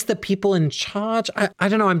 or at least the people in charge. I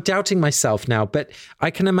don't know. I'm doubting myself now, but I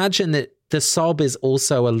can imagine that the sob is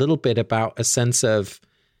also a little bit about a sense of,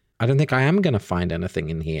 I don't think I am going to find anything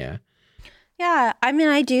in here. Yeah. I mean,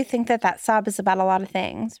 I do think that sob is about a lot of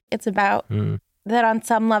things. It's about that on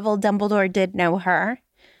some level, Dumbledore did know her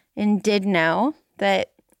and did know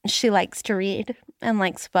that she likes to read and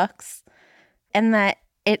likes books, and that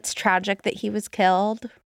it's tragic that he was killed.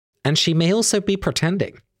 And she may also be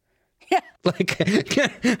pretending. Yeah. Like,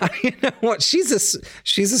 you know what? She's a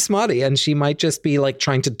smarty, and she might just be like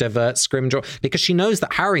trying to divert Scrimgeour because she knows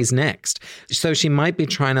that Harry's next. So she might be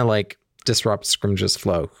trying to like disrupt Scrimgeour's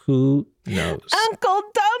flow. Who knows? Uncle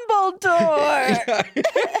Dumbledore.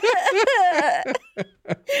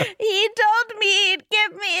 He told me he'd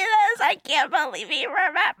give me this. I can't believe he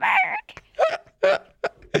remembered.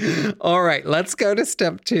 All right, let's go to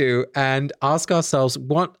step 2 and ask ourselves,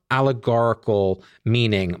 what allegorical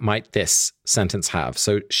meaning might this sentence have?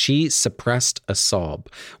 So she suppressed a sob.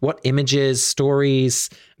 What images, stories,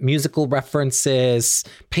 musical references,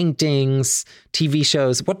 paintings, TV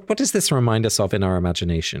shows, what does this remind us of in our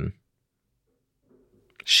imagination?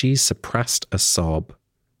 She suppressed a sob.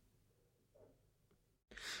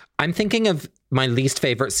 I'm thinking of my least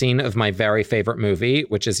favorite scene of my very favorite movie,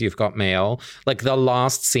 which is You've Got Mail. Like the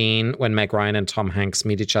last scene when Meg Ryan and Tom Hanks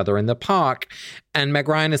meet each other in the park. And Meg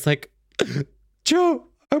Ryan is like, Joe,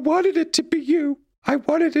 I wanted it to be you. I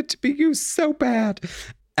wanted it to be you so bad.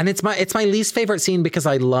 And it's my least favorite scene because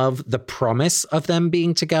I love the promise of them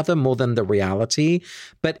being together more than the reality.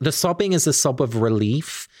 But the sobbing is a sob of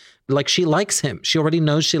relief. Like she likes him. She already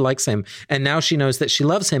knows she likes him. And now she knows that she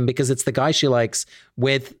loves him because it's the guy she likes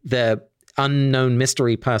with the unknown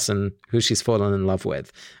mystery person who she's fallen in love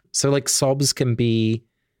with. So like sobs can be,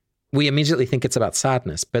 we immediately think it's about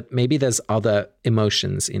sadness, but maybe there's other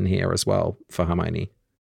emotions in here as well for Hermione.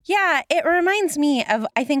 Yeah, it reminds me of,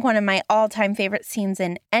 I think, one of my all-time favorite scenes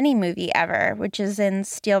in any movie ever, which is in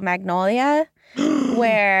Steel Magnolia,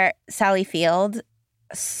 where Sally Field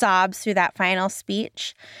sobs through that final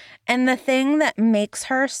speech. And the thing that makes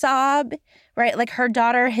her sob, right? Like her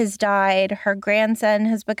daughter has died. Her grandson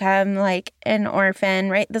has become like an orphan,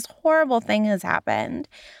 right? This horrible thing has happened.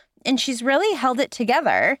 And she's really held it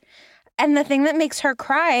together. And the thing that makes her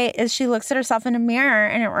cry is she looks at herself in a mirror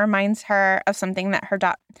and it reminds her of something that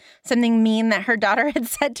something mean that her daughter had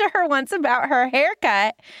said to her once about her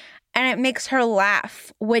haircut. And it makes her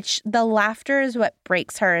laugh, which the laughter is what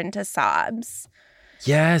breaks her into sobs.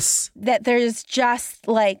 Yes. That there's just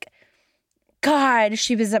like, God,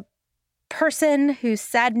 she was a person who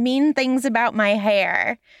said mean things about my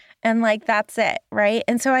hair. And like, that's it, right?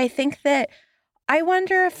 And so I think that, I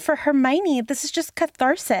wonder if for Hermione, this is just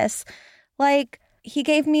catharsis. Like, he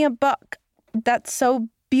gave me a book that's so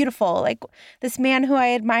beautiful. Like, this man who I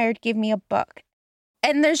admired gave me a book.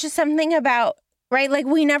 And there's just something about, right? Like,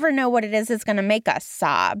 we never know what it is that's going to make us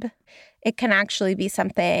sob. It can actually be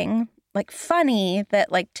something like funny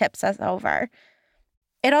that like tips us over.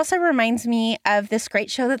 It also reminds me of this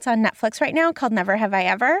great show that's on Netflix right now called Never Have I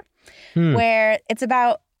Ever, where it's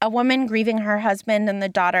about a woman grieving her husband and the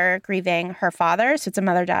daughter grieving her father. So it's a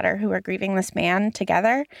mother-daughter who are grieving this man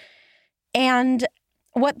together. And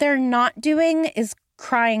what they're not doing is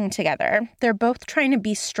crying together. They're both trying to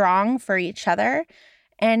be strong for each other.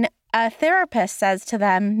 And a therapist says to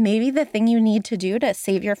them, maybe the thing you need to do to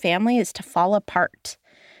save your family is to fall apart.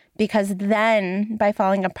 Because then by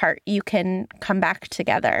falling apart, you can come back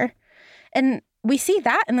together. And we see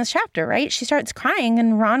that in this chapter, right? She starts crying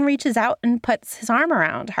and Ron reaches out and puts his arm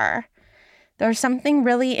around her. There's something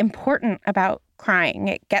really important about crying.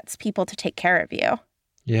 It gets people to take care of you.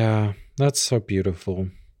 Yeah, that's so beautiful.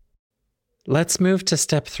 Let's move to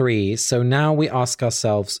step 3. So now we ask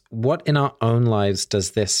ourselves, what in our own lives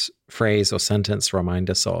does this phrase or sentence remind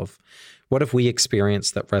us of? What have we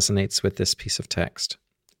experienced that resonates with this piece of text?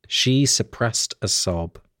 She suppressed a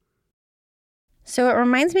sob. So it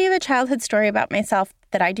reminds me of a childhood story about myself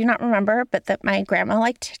that I do not remember, but that my grandma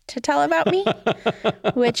liked to tell about me,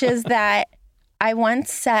 which is that I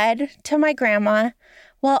once said to my grandma,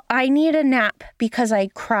 well, I need a nap because I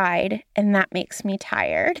cried and that makes me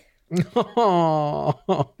tired.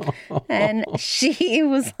 And she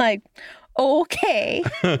was like, okay,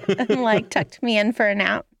 and like tucked me in for a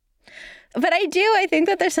nap. But I think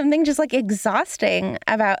that there's something just like exhausting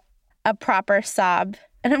about a proper sob.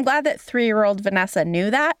 And I'm glad that 3-year-old Vanessa knew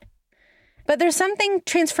that. But there's something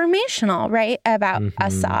transformational, right, about a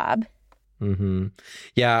sob. Mm-hmm.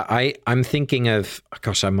 Yeah, I'm thinking of,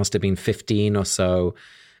 gosh, I must have been 15 or so.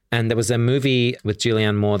 And there was a movie with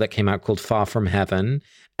Julianne Moore that came out called Far From Heaven.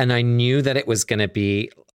 And I knew that it was going to be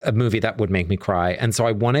a movie that would make me cry. And so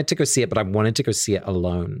I wanted to go see it, but I wanted to go see it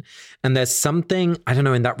alone. And there's something, I don't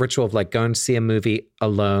know, in that ritual of like going to see a movie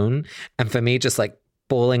alone. And for me, just like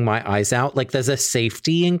bawling my eyes out, like there's a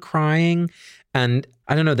safety in crying. And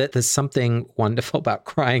I don't know, that there's something wonderful about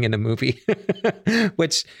crying in a movie,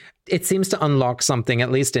 which it seems to unlock something,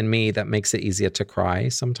 at least in me, that makes it easier to cry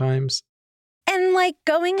sometimes. And like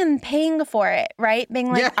going and paying for it, right? Being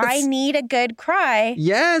like, yes. I need a good cry.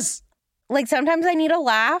 Yes. Like sometimes I need a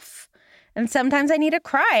laugh and sometimes I need a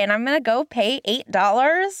cry, and I'm going to go pay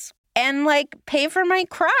 $8 and like pay for my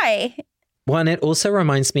cry. Well, and it also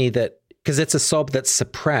reminds me that because it's a sob that's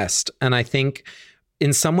suppressed. And I think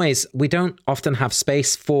in some ways we don't often have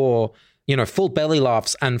space for, you know, full belly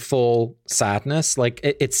laughs and full sadness. Like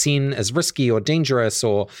it's seen as risky or dangerous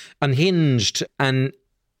or unhinged. And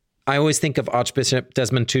I always think of Archbishop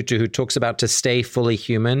Desmond Tutu, who talks about to stay fully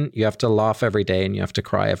human, you have to laugh every day and you have to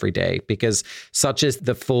cry every day, because such is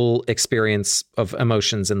the full experience of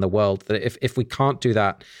emotions in the world that if we can't do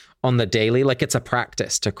that on the daily, like it's a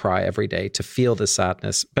practice to cry every day, to feel the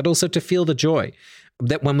sadness, but also to feel the joy.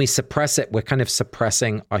 That when we suppress it, we're kind of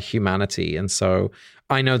suppressing our humanity. And so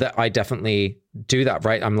I know that I definitely do that,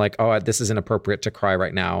 right? I'm like, oh, this is inappropriate to cry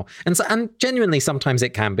right now. And genuinely, sometimes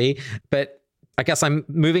it can be, but I guess I'm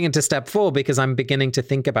moving into step 4 because I'm beginning to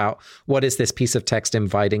think about what is this piece of text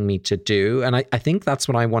inviting me to do? And I think that's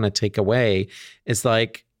what I want to take away is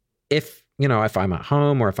like, if I'm at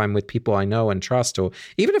home or if I'm with people I know and trust, or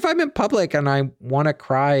even if I'm in public and I want to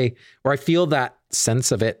cry or I feel that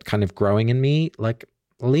sense of it kind of growing in me, like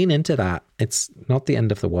lean into that. It's not the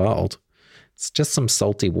end of the world. It's just some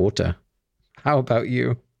salty water. How about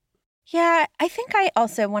you? Yeah, I think I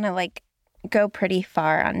also want to like go pretty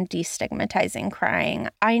far on destigmatizing crying.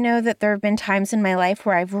 I know that there have been times in my life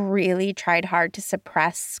where I've really tried hard to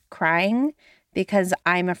suppress crying because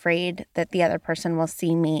I'm afraid that the other person will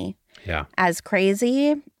see me as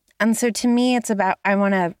crazy. And so to me, it's about, I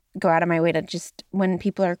want to go out of my way to just, when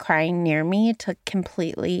people are crying near me, to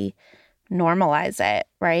completely normalize it,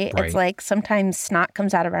 right? It's like sometimes snot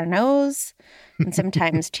comes out of our nose and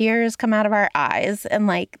sometimes tears come out of our eyes. And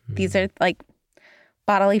like, these are like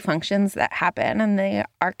bodily functions that happen and they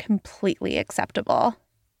are completely acceptable.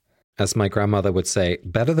 As my grandmother would say,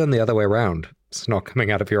 better than the other way around. Snot coming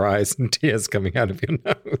out of your eyes and tears coming out of your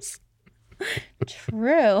nose.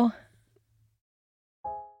 True.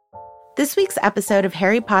 This week's episode of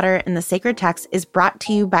Harry Potter and the Sacred Text is brought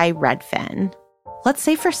to you by Redfin. Let's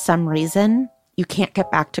say for some reason you can't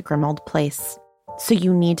get back to Grimmauld Place, so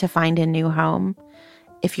you need to find a new home.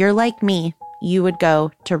 If you're like me, you would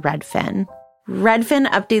go to Redfin. Redfin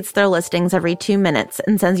updates their listings every 2 minutes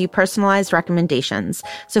and sends you personalized recommendations,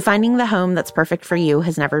 so finding the home that's perfect for you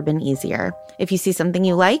has never been easier. If you see something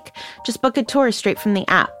you like, just book a tour straight from the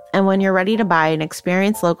app. And when you're ready to buy, an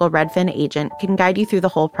experienced local Redfin agent can guide you through the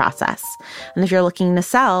whole process. And if you're looking to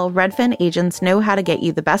sell, Redfin agents know how to get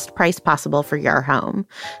you the best price possible for your home.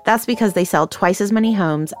 That's because they sell twice as many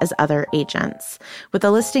homes as other agents. With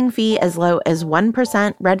a listing fee as low as 1%,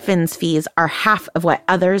 Redfin's fees are half of what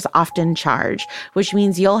others often charge, which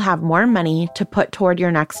means you'll have more money to put toward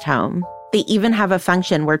your next home. They even have a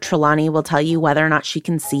function where Trelawney will tell you whether or not she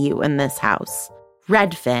can see you in this house.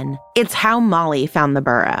 Redfin. It's how Molly found the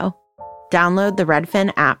burrow. Download the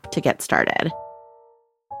Redfin app to get started.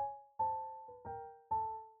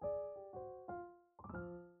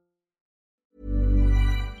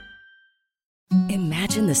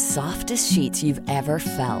 Imagine the softest sheets you've ever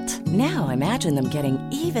felt. Now imagine them getting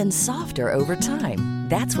even softer over time.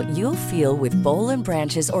 That's what you'll feel with Boll &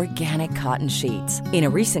 Branch's organic cotton sheets. In a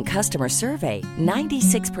recent customer survey,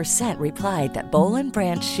 96% replied that Boll &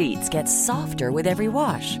 Branch sheets get softer with every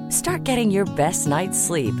wash. Start getting your best night's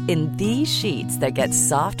sleep in these sheets that get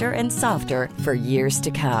softer and softer for years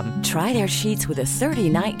to come. Try their sheets with a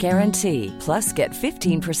 30-night guarantee. Plus, get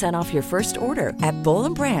 15% off your first order at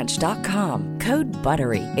bollandbranch.com. Code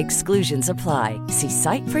BUTTERY. Exclusions apply. See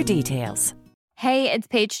site for details. Hey, it's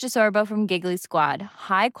Paige DeSorbo from Giggly Squad.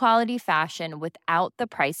 High quality fashion without the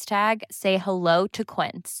price tag. Say hello to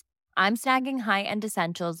Quince. I'm snagging high-end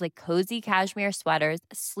essentials like cozy cashmere sweaters,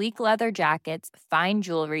 sleek leather jackets, fine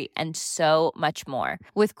jewelry, and so much more.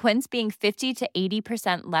 With Quince being 50 to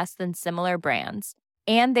 80% less than similar brands.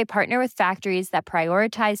 And they partner with factories that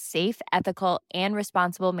prioritize safe, ethical, and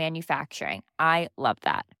responsible manufacturing. I love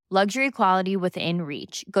that. Luxury quality within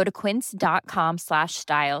reach. Go to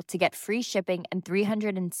quince.com/style to get free shipping and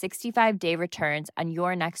 365-day returns on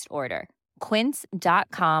your next order.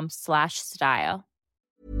 Quince.com/style.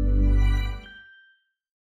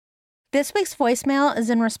 This week's voicemail is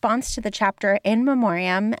in response to the chapter In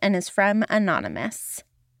Memoriam and is from Anonymous.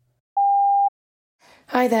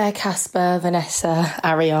 Hi there, Casper, Vanessa,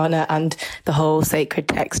 Ariana, and the whole Sacred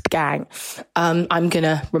Text gang. I'm going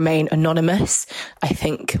to remain anonymous. I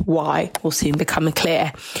think why will soon become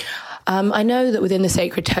clear. I know that within the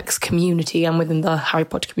Sacred Text community and within the Harry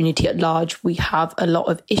Potter community at large, we have a lot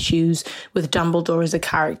of issues with Dumbledore as a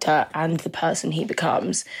character and the person he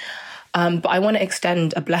becomes. But I want to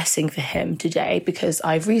extend a blessing for him today because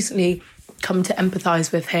I've recently come to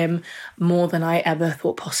empathise with him more than I ever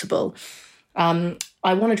thought possible.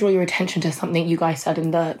 I want to draw your attention to something you guys said in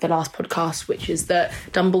the last podcast, which is that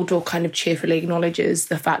Dumbledore kind of cheerfully acknowledges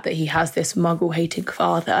the fact that he has this Muggle-hating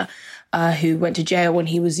father who went to jail when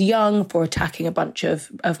he was young for attacking a bunch of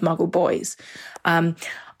Muggle boys. I'm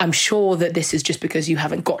sure that this is just because you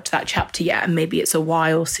haven't got to that chapter yet, and maybe it's a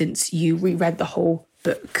while since you reread the whole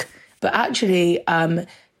book. But actually,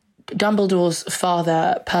 Dumbledore's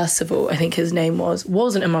father, Percival, I think his name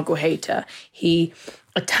wasn't a Muggle hater. He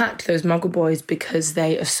attacked those Muggle boys because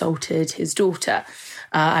they assaulted his daughter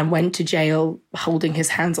and went to jail holding his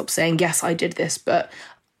hands up saying, yes, I did this, but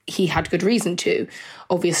he had good reason to.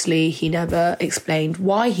 Obviously, he never explained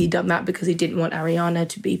why he'd done that because he didn't want Ariana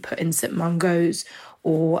to be put in St. Mungo's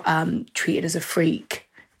or treated as a freak,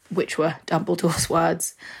 which were Dumbledore's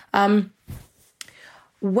words.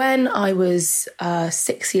 When I was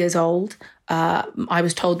 6 years old, I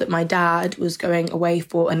was told that my dad was going away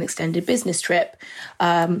for an extended business trip.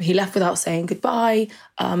 He left without saying goodbye,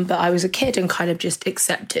 but I was a kid and kind of just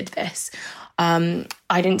accepted this. I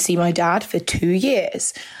didn't see my dad for 2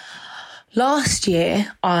 years. Last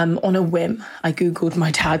year, on a whim, I Googled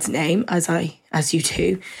my dad's name, as you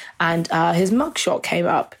do, and his mugshot came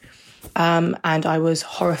up. And I was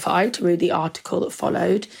horrified to read the article that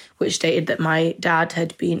followed, which stated that my dad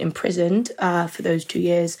had been imprisoned for those 2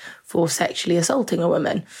 years for sexually assaulting a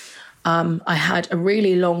woman. I had a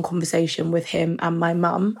really long conversation with him and my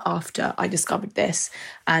mum after I discovered this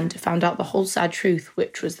and found out the whole sad truth,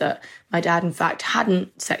 which was that my dad, in fact,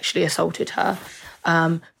 hadn't sexually assaulted her,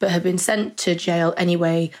 but had been sent to jail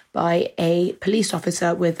anyway by a police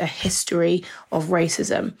officer with a history of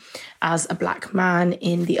racism. As a black man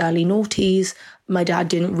in the early noughties, my dad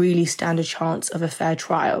didn't really stand a chance of a fair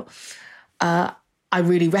trial. I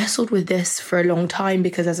really wrestled with this for a long time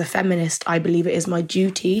because as a feminist, I believe it is my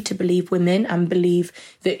duty to believe women and believe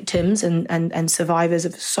victims and survivors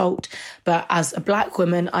of assault. But as a black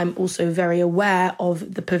woman, I'm also very aware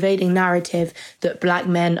of the pervading narrative that black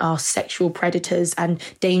men are sexual predators and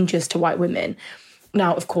dangerous to white women.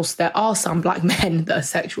 Now, of course, there are some black men that are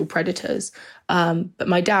sexual predators, but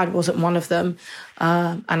my dad wasn't one of them.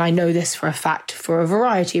 And I know this for a fact for a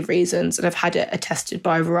variety of reasons, and I've had it attested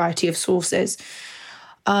by a variety of sources.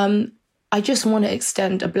 I just want to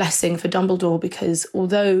extend a blessing for Dumbledore because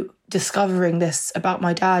although discovering this about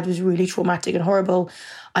my dad was really traumatic and horrible,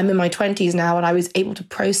 I'm in my 20s now and I was able to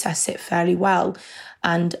process it fairly well.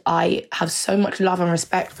 And I have so much love and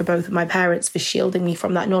respect for both of my parents for shielding me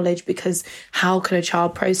from that knowledge because how can a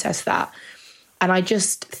child process that? And I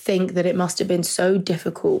just think that it must have been so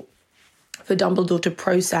difficult for Dumbledore to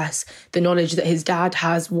process the knowledge that his dad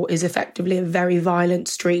has what is effectively a very violent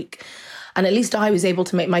streak. And at least I was able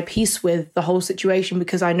to make my peace with the whole situation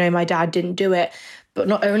because I know my dad didn't do it. But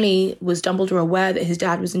not only was Dumbledore aware that his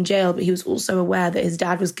dad was in jail, but he was also aware that his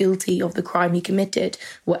dad was guilty of the crime he committed,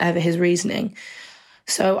 whatever his reasoning.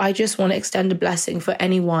 So I just want to extend a blessing for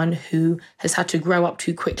anyone who has had to grow up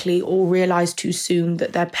too quickly or realise too soon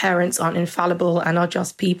that their parents aren't infallible and are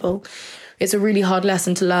just people. It's a really hard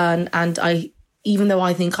lesson to learn. And even though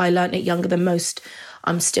I think I learned it younger than most,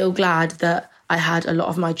 I'm still glad that I had a lot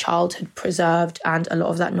of my childhood preserved and a lot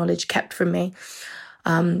of that knowledge kept from me.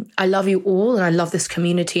 I love you all and I love this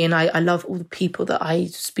community and I love all the people that I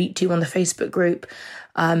speak to on the Facebook group.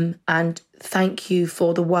 And thank you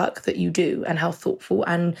for the work that you do and how thoughtful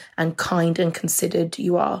and kind and considered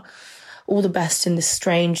you are. All the best in this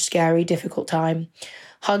strange, scary, difficult time.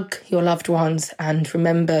 Hug your loved ones and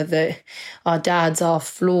remember that our dads are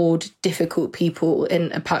flawed, difficult people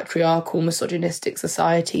in a patriarchal, misogynistic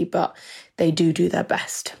society, but they do their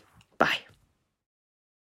best. Bye.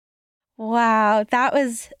 Wow, that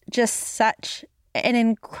was just such an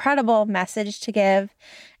incredible message to give.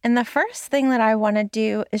 And the first thing that I want to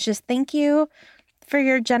do is just thank you for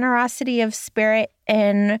your generosity of spirit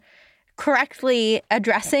in correctly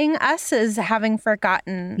addressing us as having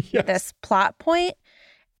forgotten this plot point.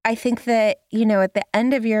 I think that, you know, at the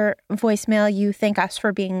end of your voicemail, you thank us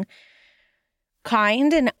for being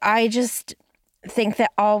kind. And I just think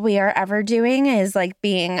that all we are ever doing is like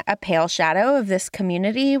being a pale shadow of this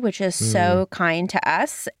community, which is so kind to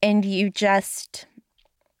us. And you just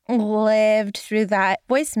lived through that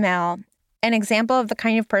voicemail. An example of the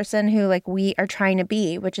kind of person who like we are trying to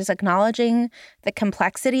be, which is acknowledging the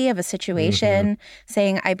complexity of a situation,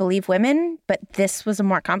 saying, I believe women, but this was a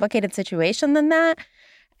more complicated situation than that.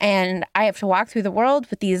 And I have to walk through the world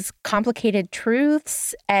with these complicated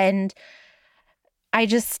truths. And I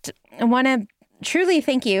just want to truly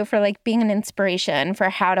thank you for like being an inspiration for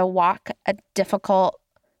how to walk a difficult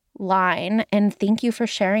line. And thank you for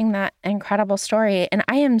sharing that incredible story. And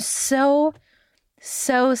I am so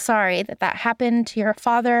sorry that that happened to your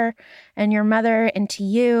father and your mother and to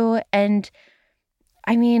you. And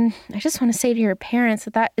I mean, I just want to say to your parents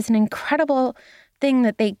that that is an incredible thing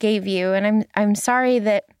that they gave you. And I'm sorry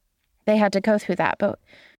that they had to go through that. But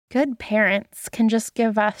good parents can just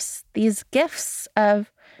give us these gifts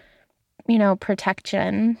of, you know,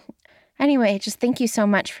 protection. Anyway, just thank you so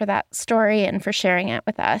much for that story and for sharing it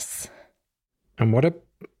with us. And what a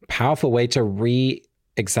powerful way to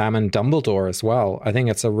re-examine Dumbledore as well. I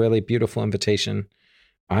think it's a really beautiful invitation.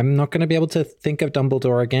 I'm not going to be able to think of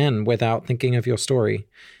Dumbledore again without thinking of your story.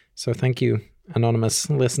 So thank you, anonymous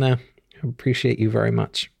listener. I appreciate you very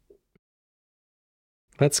much.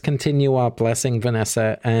 Let's continue our blessing,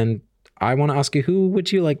 Vanessa. And I want to ask you, who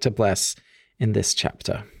would you like to bless in this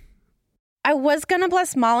chapter? I was going to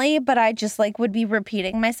bless Molly, but I just like would be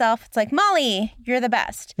repeating myself. It's like, Molly, you're the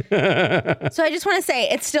best. So I just want to say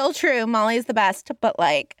it's still true. Molly's the best, but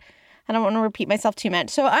like, I don't want to repeat myself too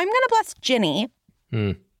much. So I'm going to bless Ginny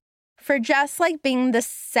for just like being the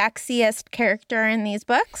sexiest character in these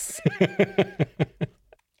books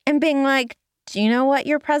and being like, do you know what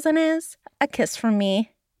your present is? A kiss from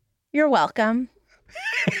me. You're welcome.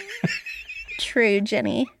 True,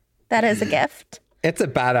 Ginny. That is a gift. It's a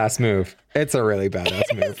badass move. It's a really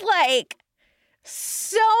badass move. It's like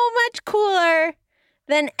so much cooler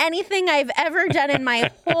than anything I've ever done in my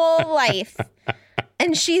whole life.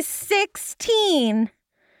 And she's 16.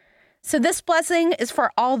 So this blessing is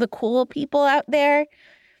for all the cool people out there.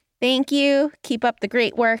 Thank you. Keep up the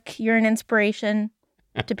great work. You're an inspiration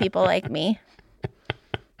to people like me.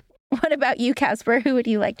 What about you, Casper? Who would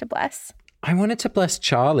you like to bless? I wanted to bless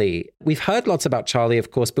Charlie. We've heard lots about Charlie,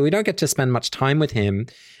 of course, but we don't get to spend much time with him.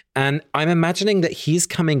 And I'm imagining that he's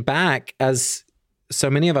coming back, as so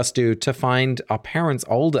many of us do, to find our parents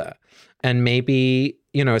older. And maybe,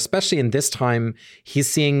 you know, especially in this time, he's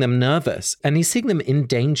seeing them nervous and he's seeing them in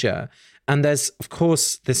danger. And there's, of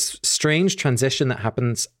course, this strange transition that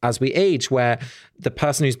happens as we age where the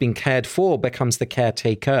person who's being cared for becomes the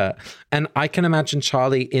caretaker. And I can imagine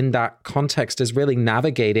Charlie in that context is really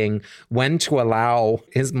navigating when to allow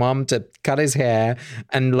his mom to cut his hair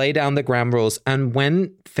and lay down the ground rules. And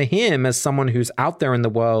when, for him, as someone who's out there in the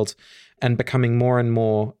world and becoming more and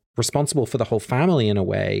more responsible for the whole family in a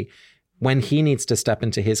way, when he needs to step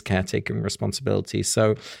into his caretaking responsibility.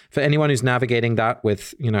 So for anyone who's navigating that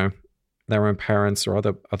with, you know, their own parents or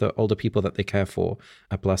other older people that they care for,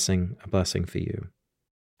 a blessing for you.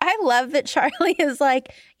 I love that Charlie is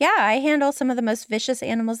like, yeah, I handle some of the most vicious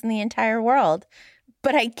animals in the entire world,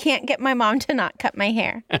 but I can't get my mom to not cut my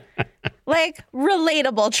hair. Like,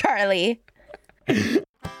 relatable, Charlie.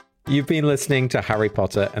 You've been listening to Harry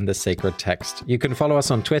Potter and the Sacred Text. You can follow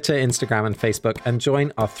us on Twitter, Instagram, and Facebook, and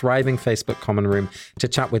join our thriving Facebook common room to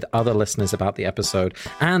chat with other listeners about the episode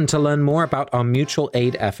and to learn more about our mutual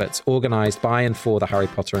aid efforts organized by and for the Harry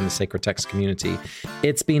Potter and the Sacred Text community.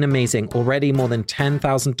 It's been amazing. Already more than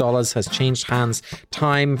 $10,000 has changed hands.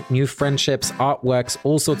 Time, new friendships, artworks,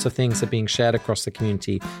 all sorts of things are being shared across the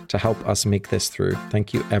community to help us make this through.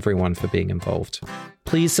 Thank you, everyone, for being involved.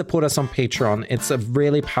 Please support us on Patreon. It's a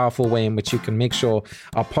really powerful way in which you can make sure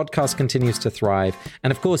our podcast continues to thrive. And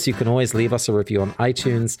of course, you can always leave us a review on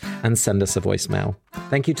iTunes and send us a voicemail.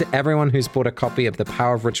 Thank you to everyone who's bought a copy of The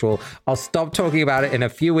Power of Ritual. I'll stop talking about it in a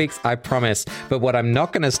few weeks, I promise. But what I'm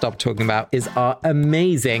not going to stop talking about is our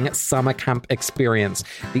amazing summer camp experience,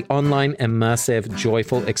 the online, immersive,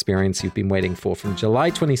 joyful experience you've been waiting for. From July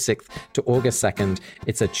 26th to August 2nd,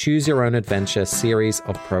 it's a choose your own adventure series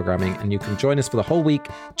of programming, and you can join us for the whole week,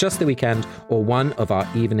 just the weekend, or one of our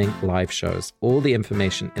evening live shows. All the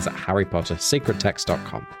information is at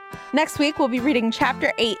harrypottersacredtext.com. Next week, we'll be reading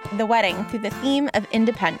Chapter 8, The Wedding, through the theme of of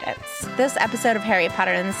independence. This episode of Harry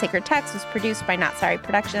Potter and the Sacred Text was produced by Not Sorry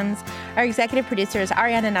Productions. Our executive producer is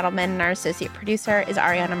Ariana Nettleman, and our associate producer is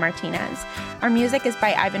Ariana Martinez. Our music is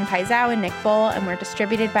by Ivan Paisau and Nick Bull, and we're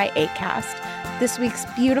distributed by Acast. This week's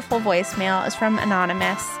beautiful voicemail is from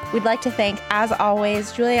Anonymous. We'd like to thank, as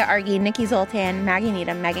always, Julia Argy, Nikki Zoltan, Maggie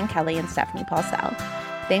Needham, Megan Kelly, and Stephanie Paulsell.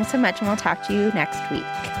 Thanks so much, and we'll talk to you next week.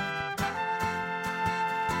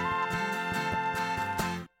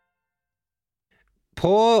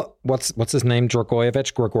 Poor, what's his name?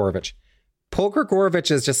 Grigorovich. Paul Grigorovich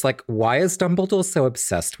is just like, why is Dumbledore so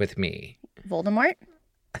obsessed with me? Voldemort?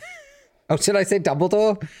 Oh, should I say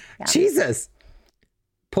Dumbledore? Yeah. Jesus.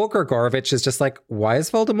 Paul Grigorovich is just like, why is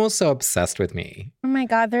Voldemort so obsessed with me? Oh my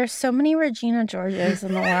God, there's so many Regina Georges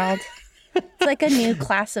in the world. It's like a new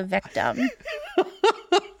class of victim.